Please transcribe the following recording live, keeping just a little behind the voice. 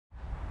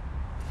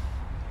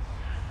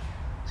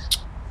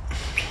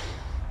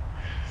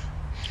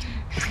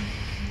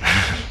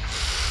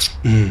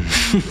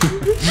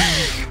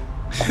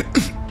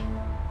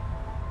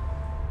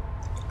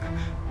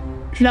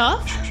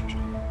Love?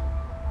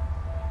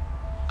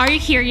 Are you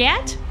here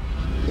yet?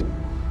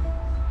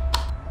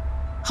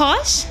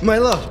 Hush? My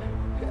love,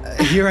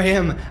 here I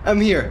am. I'm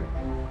here.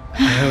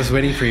 I was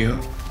waiting for you.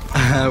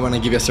 I want to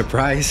give you a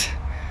surprise.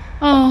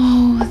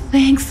 Oh,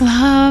 thanks,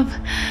 love.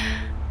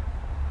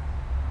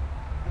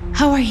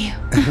 How are you?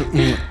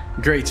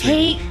 Great,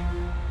 sweetie. Hey,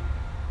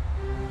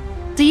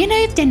 do you know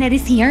if Janet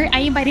is here? I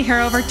invited her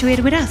over to eat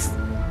with us.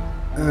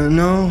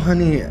 No,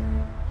 honey.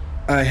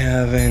 I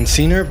haven't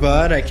seen her,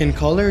 but I can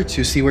call her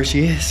to see where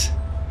she is.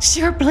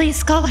 Sure,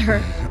 please call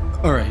her.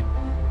 All right.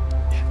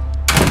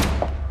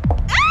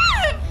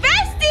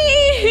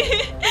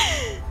 Bestie!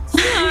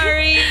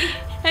 Sorry,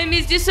 I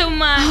missed you so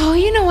much. Oh,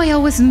 you know I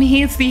always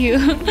miss you.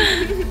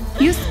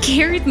 You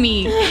scared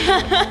me.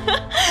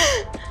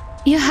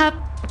 You have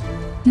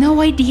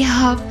no idea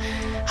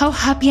how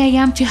happy I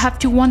am to have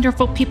two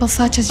wonderful people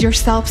such as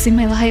yourselves in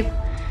my life.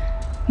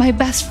 My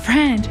best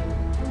friend.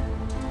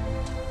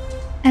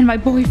 And my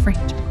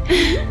boyfriend.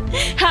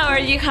 How are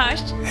you,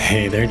 Hush?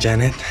 Hey there,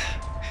 Janet.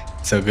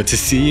 So good to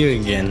see you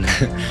again.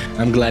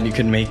 I'm glad you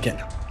could make it.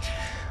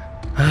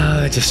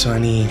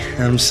 Jaswani,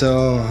 I'm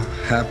so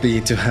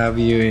happy to have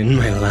you in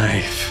my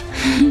life.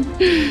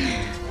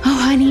 Oh,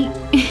 honey.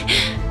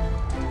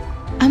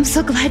 I'm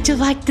so glad you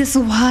like this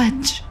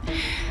watch.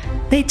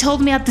 They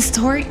told me at the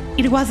store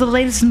it was the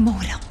latest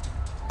model.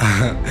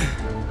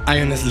 I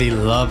honestly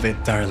love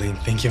it, darling.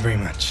 Thank you very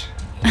much.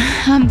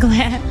 I'm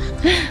glad.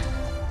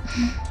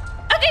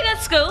 Okay,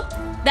 that's cool.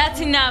 That's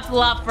enough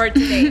love for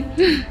today.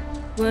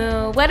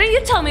 Well, why don't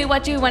you tell me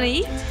what you want to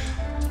eat?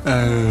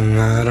 I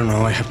don't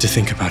know. I have to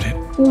think about it.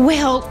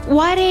 Well,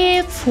 what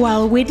if,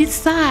 while we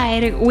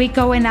decide, we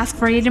go and ask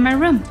for it in my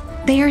room?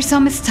 There's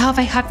some stuff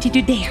I have to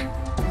do there.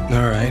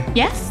 All right.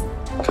 Yes?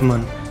 Come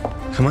on.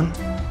 Come on.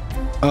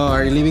 Oh,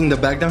 are you leaving the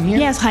bag down here?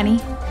 Yes, honey.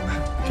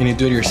 Can you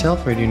do it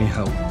yourself or do you need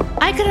help?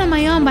 I could on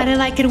my own, but I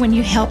like it when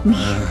you help me.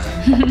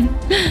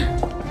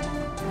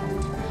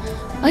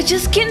 I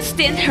just can't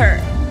stand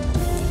her.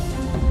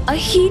 I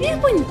hate it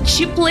when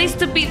she plays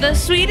to be the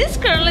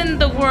sweetest girl in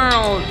the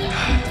world.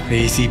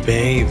 Easy,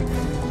 babe.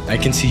 I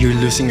can see you're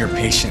losing your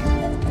patience.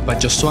 But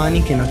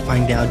Jaswani cannot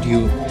find out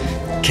you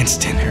can't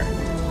stand her.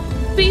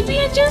 Baby,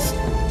 I just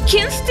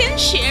can't stand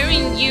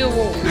sharing you.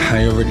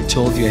 I already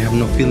told you I have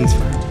no feelings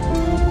for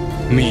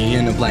her. Me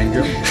and a blind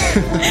girl?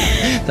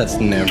 That's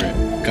never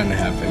gonna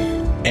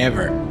happen.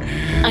 Ever.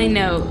 I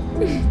know.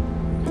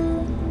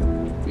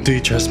 Do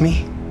you trust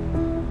me?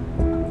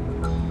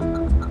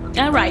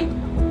 Alright.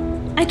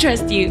 I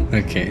trust you.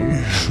 Okay.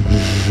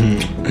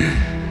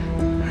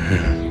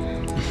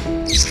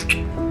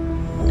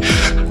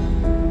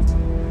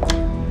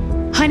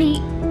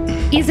 Honey,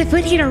 is the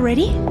food here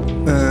already?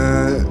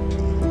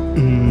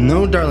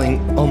 No, darling.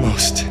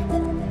 Almost.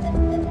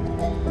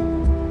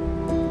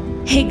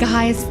 Hey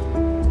guys,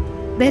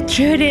 the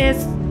truth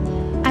is,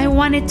 I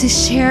wanted to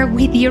share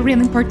with you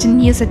really important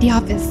news at the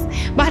office,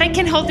 but I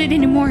can't hold it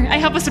anymore. I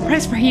have a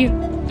surprise for you.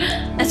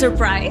 A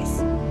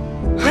surprise?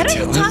 What are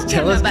you talking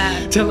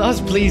about? Tell us,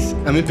 please.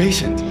 I'm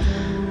impatient.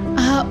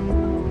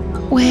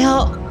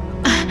 Well,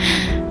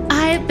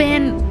 I've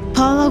been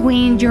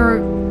following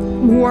your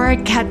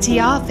work at the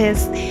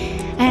office,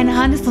 and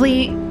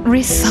honestly,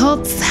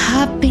 results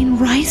have been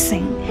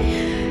rising.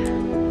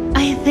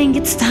 I think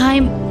it's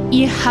time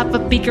you have a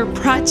bigger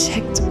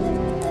project.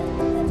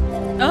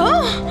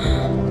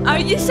 Oh, are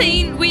you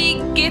saying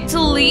we get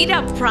to lead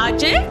a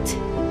project?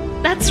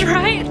 That's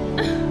right.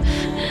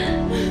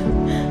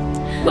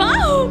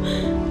 Wow!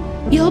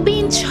 You'll be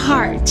in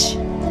charge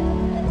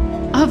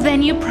of the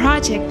new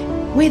project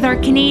with our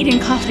Canadian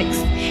colleagues.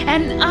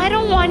 And I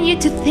don't want you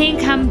to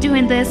think I'm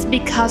doing this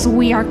because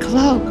we are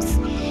close.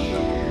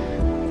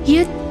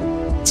 You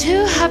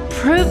two have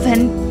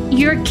proven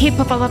you're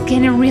capable of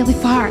getting really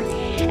far.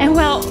 And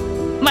well,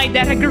 my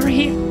dad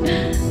agreed.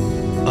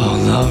 Oh,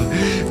 love,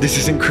 this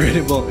is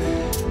incredible.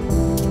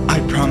 I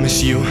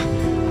promise you,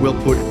 we'll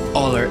put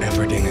all our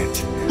effort in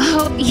it.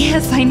 Oh,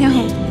 yes, I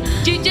know.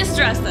 You just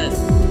trust us.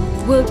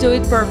 We'll do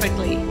it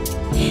perfectly.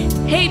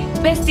 Hey,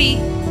 bestie,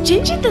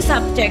 changing the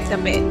subject a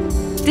bit.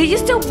 Do you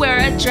still wear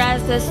a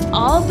dress that's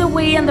all the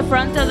way on the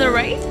front of the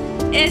right?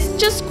 It's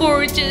just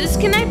gorgeous.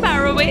 Can I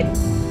borrow it?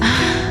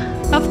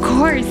 Of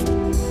course.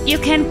 You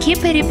can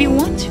keep it if you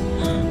want to.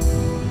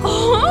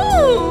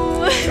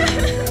 Oh!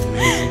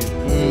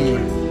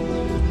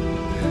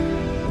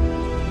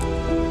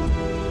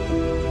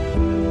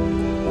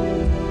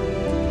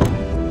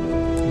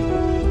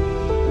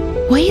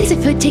 Why is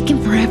the food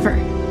taking forever?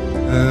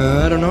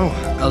 I don't know.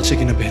 I'll check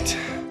in a bit.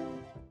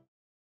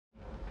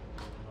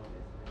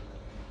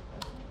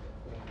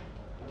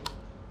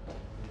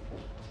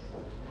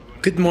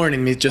 Good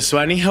morning, Miss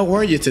Jaswani. How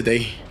are you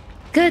today?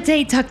 Good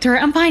day, doctor.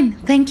 I'm fine.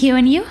 Thank you.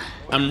 And you?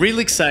 I'm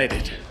really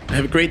excited. I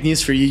have great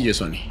news for you,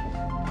 Jaswani.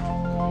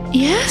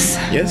 Yes?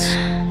 Yes?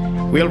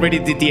 We already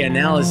did the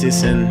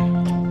analysis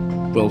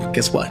and, well,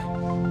 guess what?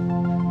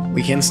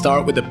 We can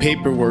start with the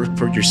paperwork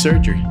for your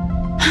surgery.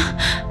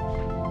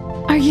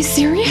 Are you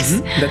serious?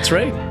 That's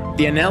right.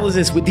 The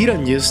analysis we did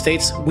on you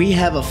states we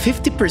have a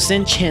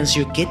 50% chance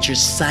you'll get your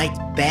sight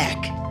back.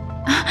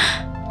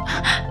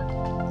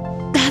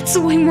 That's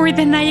way more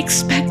than I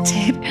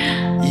expected.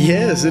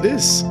 Yes, it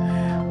is.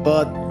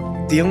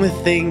 But the only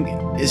thing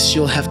is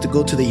you'll have to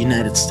go to the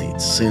United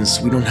States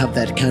since we don't have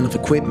that kind of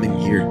equipment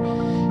here.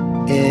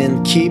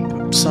 And keep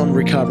some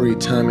recovery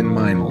time in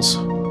mind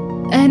also.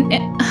 And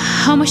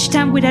how much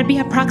time would that be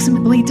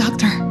approximately,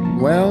 doctor?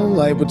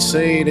 Well, I would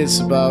say it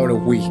is about a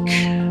week.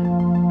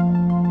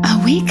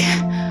 A week?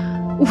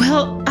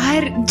 Well,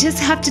 I'd just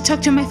have to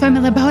talk to my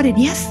family about it,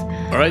 yes?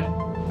 Alright?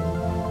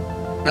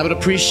 I would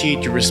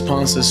appreciate your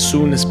response as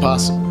soon as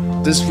possible.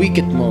 This week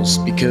at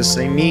most, because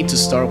I need to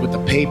start with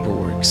the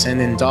paperwork, send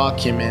in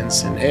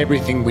documents and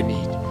everything we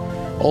need.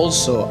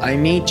 Also, I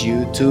need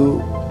you to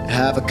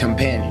have a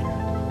companion.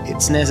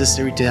 It's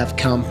necessary to have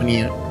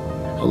company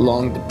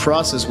along the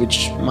process,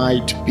 which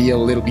might be a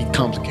little bit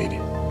complicated.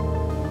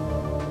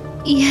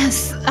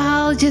 Yes,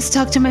 I'll just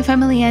talk to my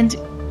family and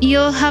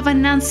you'll have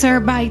an answer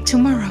by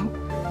tomorrow.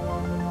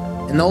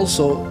 And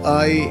also,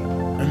 I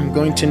am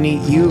going to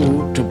need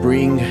you to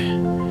bring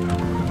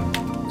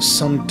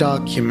some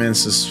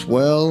documents as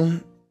well.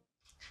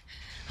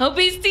 Oh,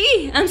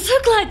 Beastie, I'm so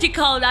glad you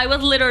called. I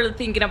was literally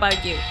thinking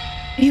about you.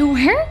 You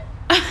were?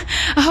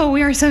 Oh,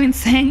 we are so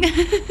insane.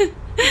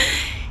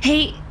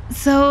 Hey,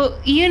 so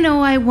you know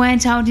I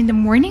went out in the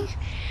morning?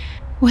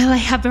 Well, I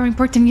have very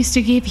important news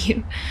to give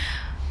you.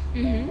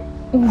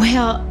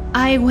 Well,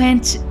 I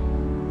went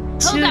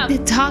Hold to up. the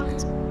talk.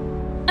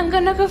 I'm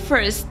gonna go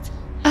first.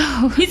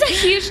 Oh, It's a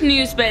huge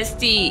news,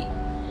 Bestie.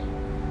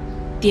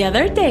 The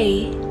other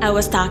day, I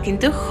was talking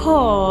to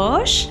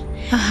Josh,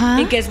 uh-huh.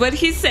 and guess what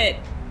he said?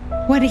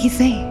 What did he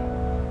say?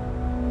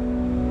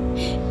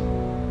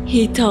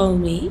 He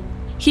told me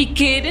he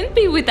couldn't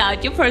be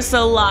without you for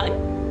so long.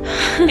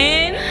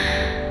 And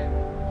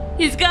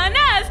he's gonna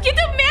ask you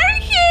to marry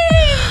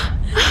him!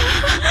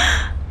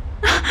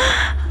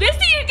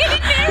 Bestie, you're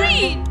getting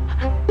married!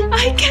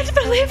 I can't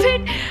believe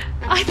it.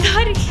 I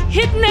thought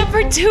he'd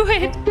never do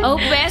it. Oh,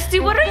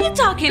 Bestie, what are you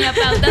talking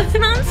about? That's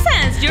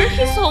nonsense. You're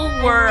his whole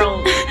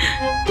world.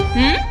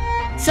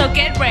 So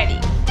get ready.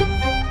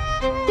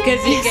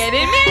 Because you're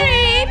getting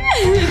married.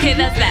 Okay,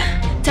 that's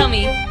that. Tell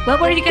me, what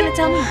were you gonna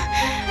tell me?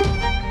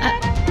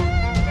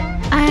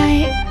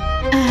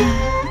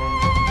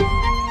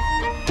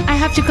 I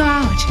have to go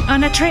out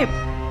on a trip.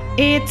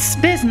 It's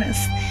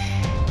business.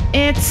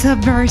 It's a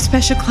very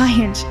special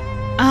client.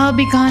 I'll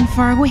be gone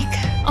for a week.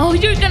 Oh,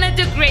 you're gonna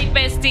do great,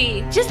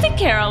 Bestie. Just take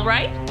care, all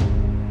right?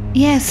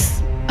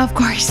 Yes, of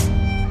course.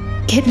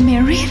 Get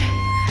married?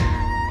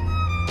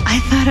 I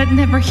thought I'd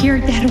never hear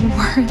that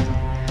word.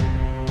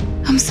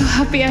 I'm so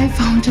happy I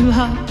found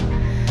love.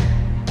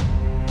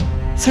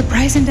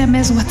 Surprising them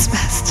is what's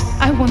best.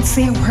 I won't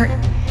say a word.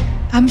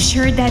 I'm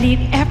sure that if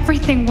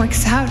everything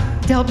works out,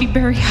 they'll be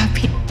very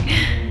happy.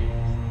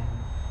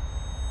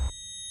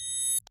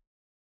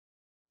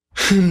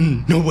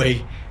 No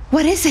way.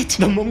 What is it?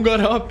 The mom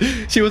got up.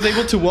 She was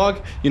able to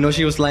walk. You know,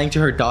 she was lying to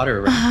her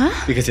daughter,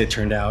 right? Because it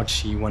turned out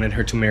she wanted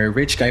her to marry a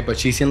rich guy, but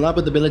she's in love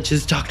with the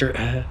village's doctor.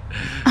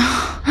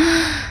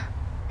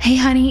 Hey,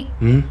 honey,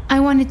 I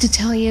wanted to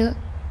tell you.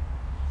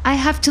 I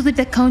have to leave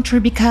the country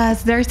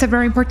because there's a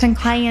very important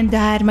client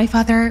that my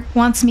father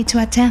wants me to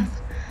attend.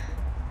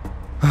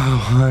 Oh,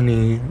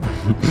 honey.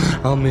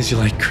 I'll miss you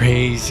like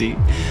crazy.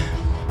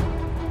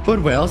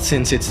 But well,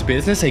 since it's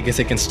business, I guess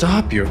I can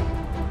stop you.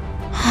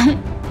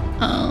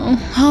 Oh,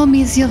 I'll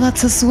miss you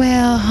lots as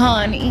well,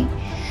 honey.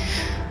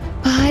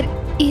 But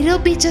it'll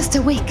be just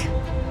a week.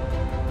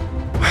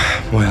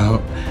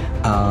 Well,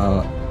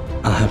 I'll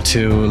have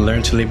to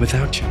learn to live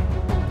without you.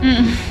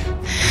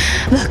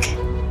 Look,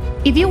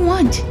 if you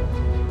want,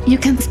 you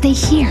can stay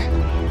here.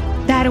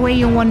 That way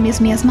you won't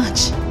miss me as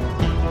much.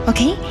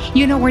 Okay?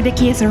 You know where the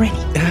key is already.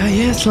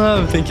 Yes,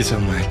 love. Thank you so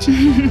much.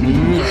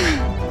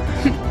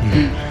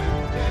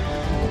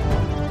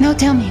 Now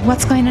tell me,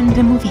 what's going on in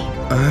the movie?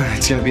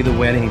 It's gonna be the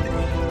wedding day.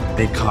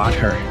 They caught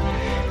her,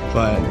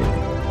 but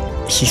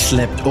he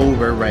slept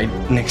over right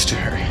next to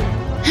her.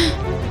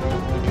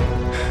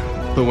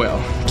 But well,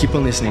 keep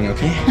on listening,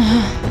 okay?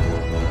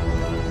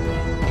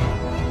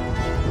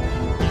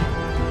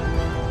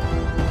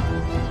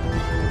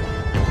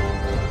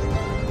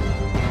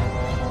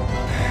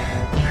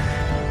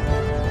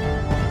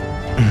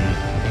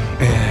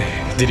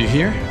 Did you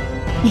hear?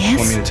 Yes?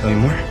 Want me to tell you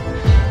more?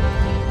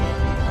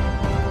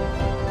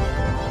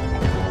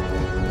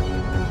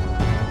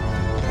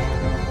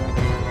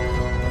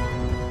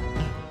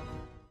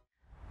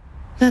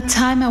 The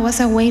time I was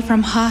away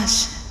from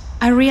Hush,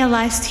 I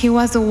realized he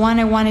was the one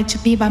I wanted to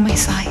be by my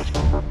side.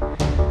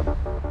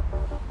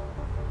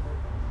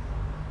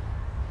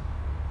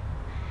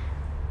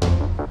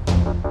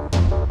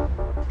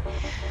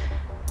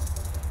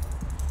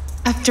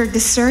 After the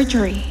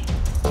surgery,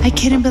 I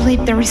couldn't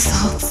believe the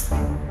results.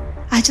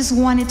 I just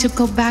wanted to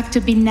go back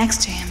to be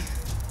next to him.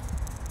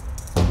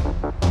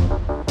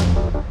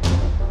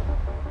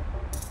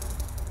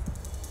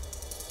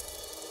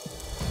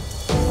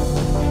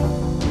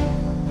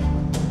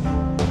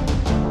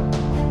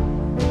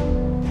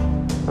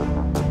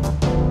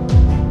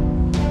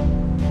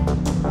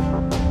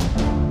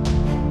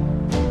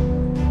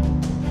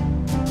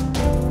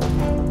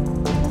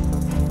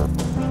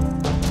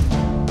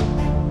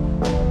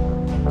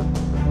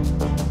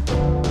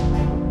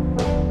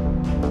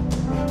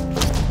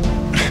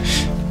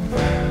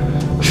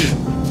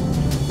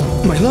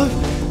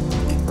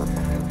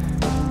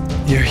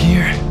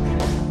 here.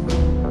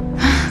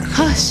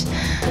 Hush.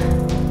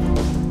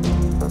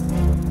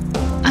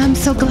 I'm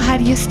so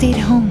glad you stayed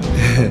home.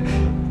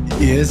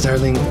 Yes,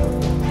 darling.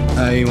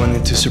 I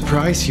wanted to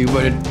surprise you,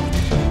 but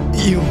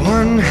you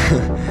won.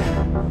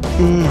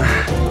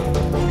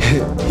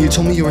 You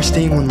told me you were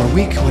staying one more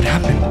week. What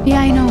happened?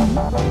 Yeah, I know.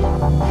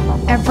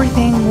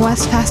 Everything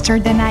was faster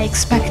than I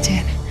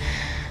expected.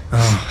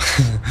 Oh.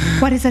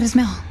 What is that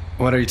smell?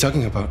 What are you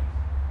talking about?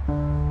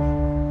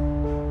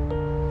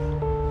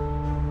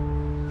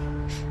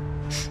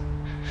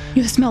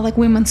 You smell like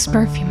women's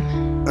perfume.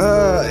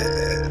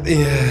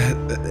 Yeah.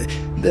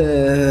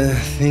 The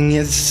thing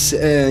is,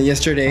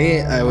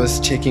 yesterday I was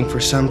checking for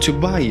some to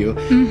buy you.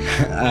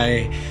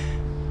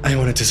 I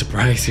wanted to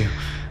surprise you.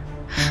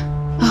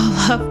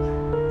 Oh, love.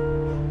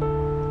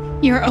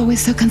 You're always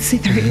so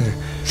considerate.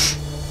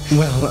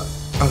 Well,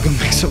 I'll go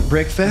make some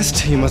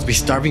breakfast. You must be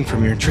starving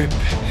from your trip.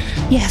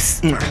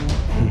 Yes.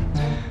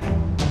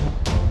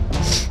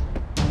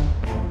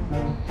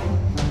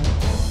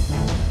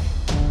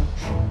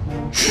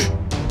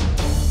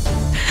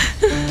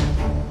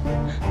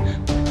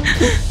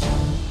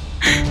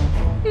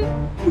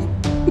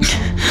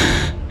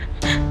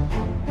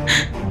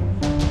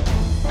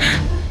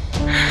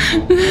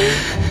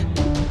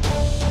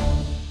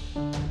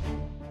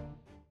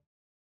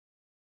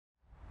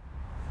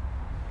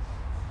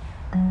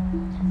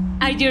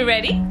 Are you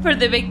ready for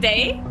the big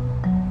day?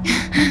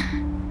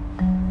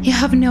 You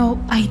have no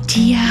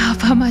idea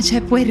of how much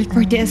I've waited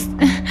for this.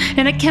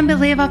 And I can't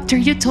believe after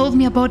you told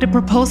me about the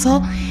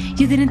proposal,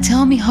 you didn't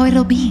tell me how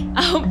it'll be.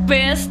 Oh,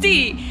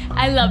 bestie,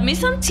 I love me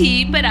some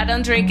tea, but I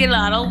don't drink it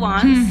all at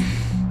once.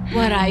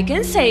 What I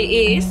can say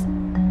is,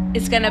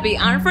 it's gonna be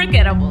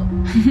unforgettable.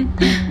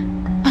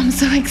 I'm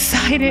so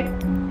excited.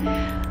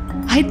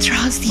 I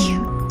trust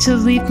you to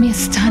leave me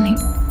stunning.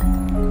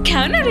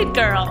 Count on it,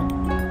 girl.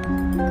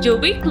 You'll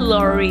be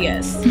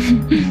glorious.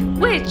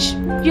 Which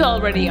you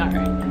already are.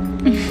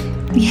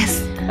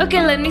 Yes.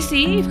 Okay, let me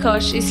see if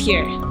Coach is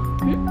here.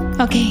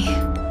 Okay.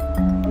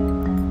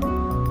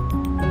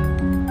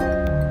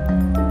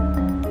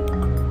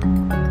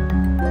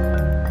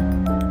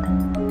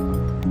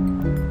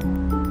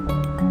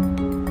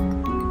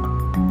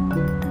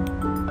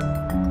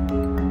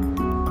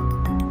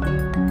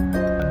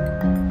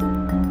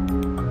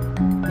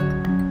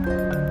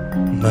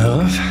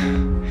 Love,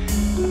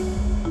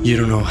 you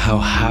don't know how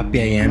happy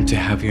I am to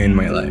have you in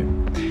my life.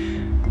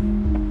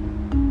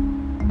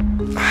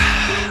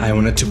 I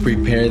wanted to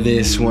prepare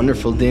this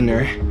wonderful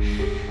dinner.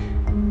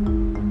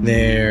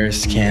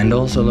 There's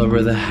candles all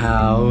over the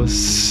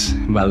house,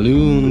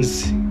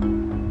 balloons,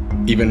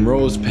 even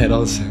rose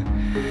petals.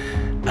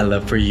 I'd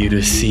love for you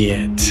to see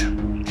it.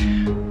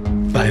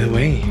 By the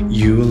way,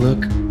 you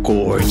look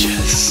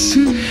gorgeous.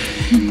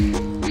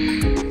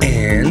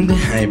 And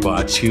I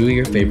bought you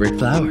your favorite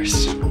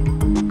flowers.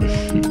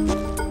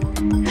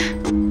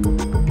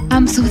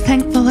 I'm so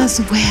thankful as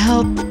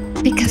well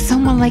because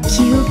someone like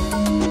you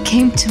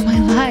came to my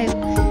life.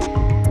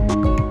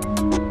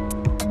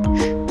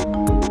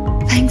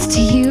 Thanks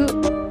to you,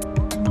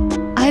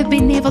 I've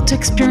been able to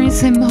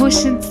experience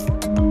emotions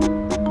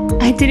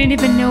I didn't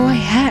even know I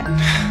had.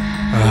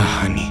 Oh,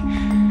 honey.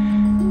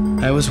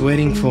 I was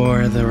waiting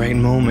for the right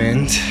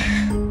moment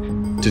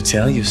to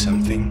tell you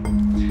something.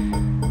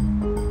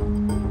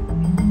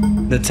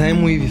 The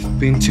time we've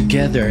been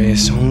together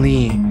is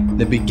only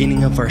the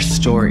beginning of our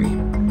story.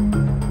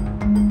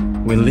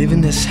 We live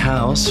in this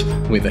house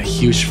with a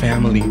huge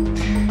family,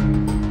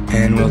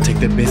 and we'll take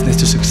the business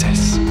to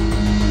success.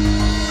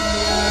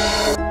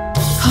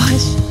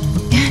 Gosh,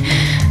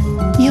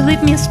 you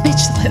leave me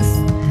speechless.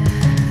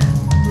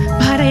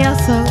 But I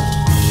also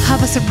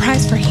have a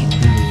surprise for you.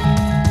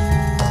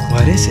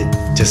 What is it?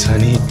 Just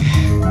honey.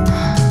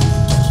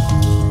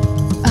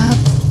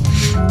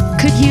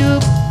 Could you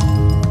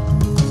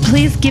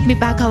please give me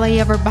back all I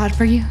ever bought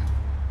for you?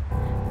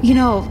 You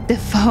know, the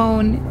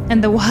phone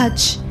and the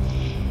watch.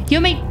 You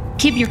may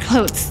keep your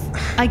clothes.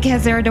 I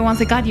guess they're the ones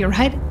I got you,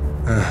 right?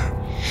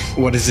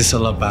 What is this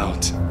all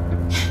about?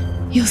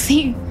 You'll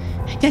see.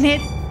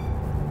 Janet,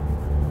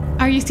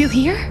 are you still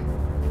here?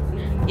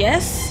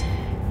 Yes?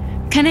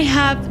 Can I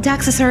have the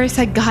accessories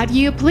I got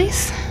you,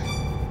 please?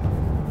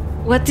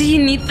 What do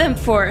you need them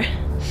for?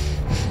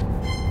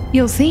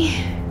 You'll see.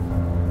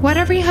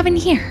 Whatever you have in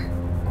here.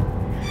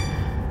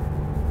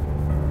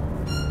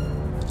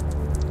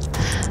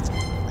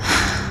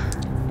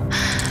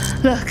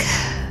 Look,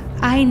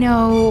 I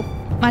know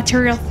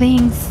material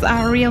things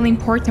are really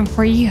important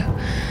for you.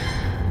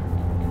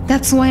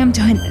 That's why I'm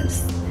doing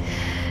this.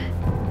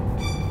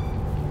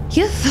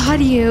 You thought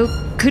you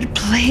could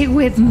play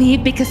with me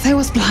because I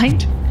was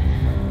blind?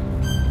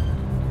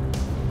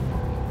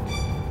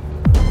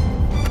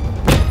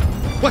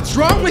 What's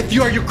wrong with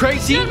you? Are you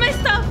crazy? Not my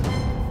stuff!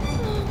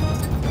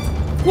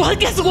 Well,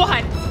 guess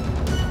what?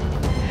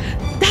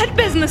 That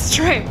business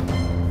trip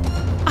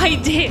I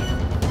did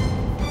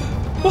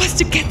was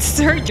to get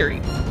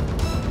surgery.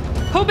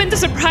 Hoping to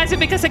surprise you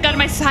because I got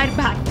my sight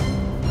back.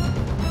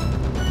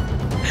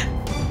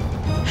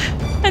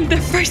 And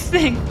the first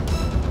thing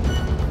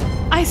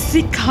I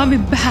see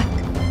coming back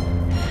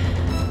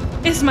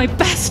is my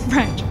best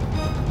friend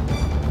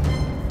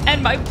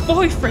and my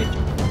boyfriend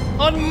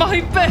on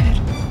my bed.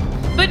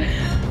 But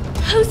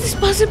how is this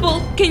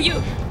possible? Can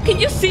you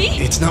see?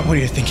 It's not what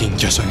you're thinking,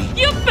 Jasoni.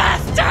 You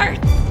bastard!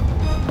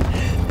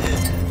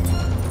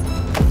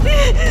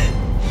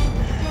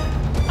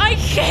 I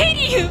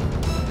hate you!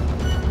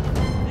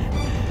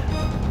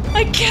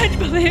 I can't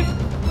believe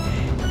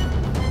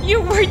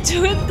you were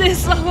doing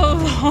this all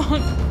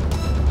along.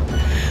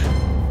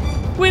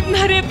 With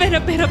not even a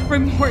bit of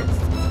remorse.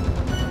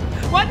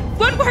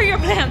 What were your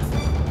plans?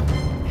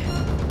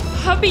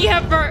 Happy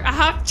ever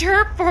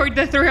after for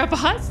the three of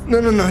us?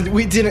 No,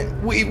 we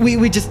didn't.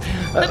 We just.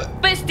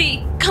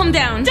 Bestie, calm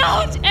down.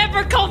 Don't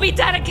ever call me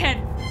that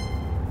again!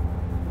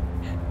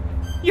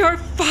 You're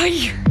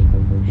fired.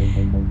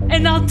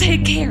 And I'll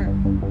take care.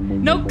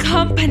 No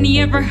company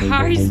ever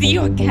hires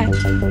you again.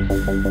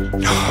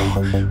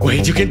 No,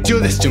 wait, you can do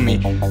this to me.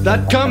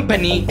 That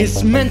company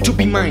is meant to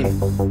be mine.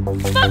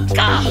 Fuck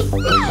off!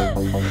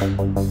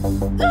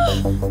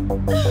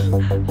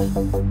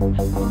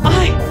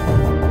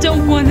 I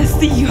don't want to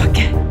see you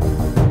again.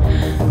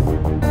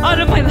 Out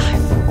of my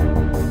life.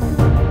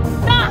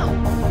 Now!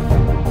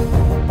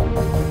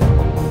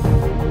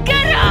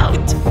 Get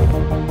out!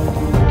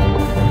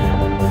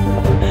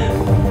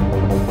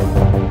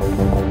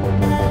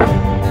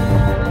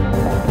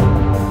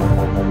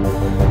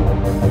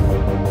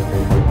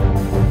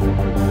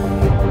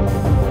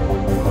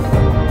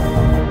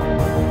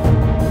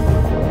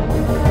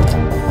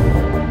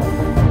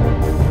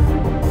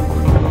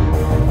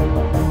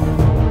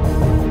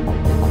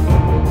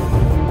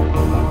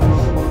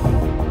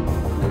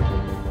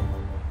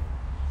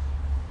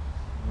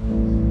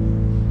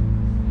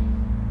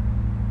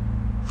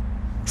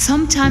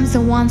 Sometimes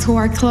the ones who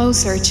are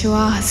closer to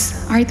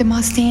us are the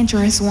most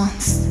dangerous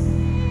ones.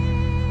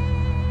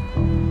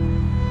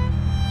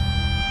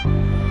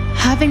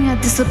 Having a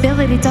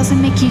disability doesn't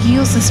make you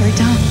useless or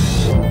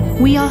dumb.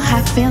 We all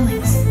have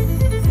feelings.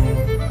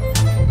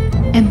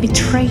 And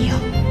betrayal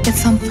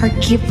is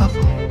unforgivable.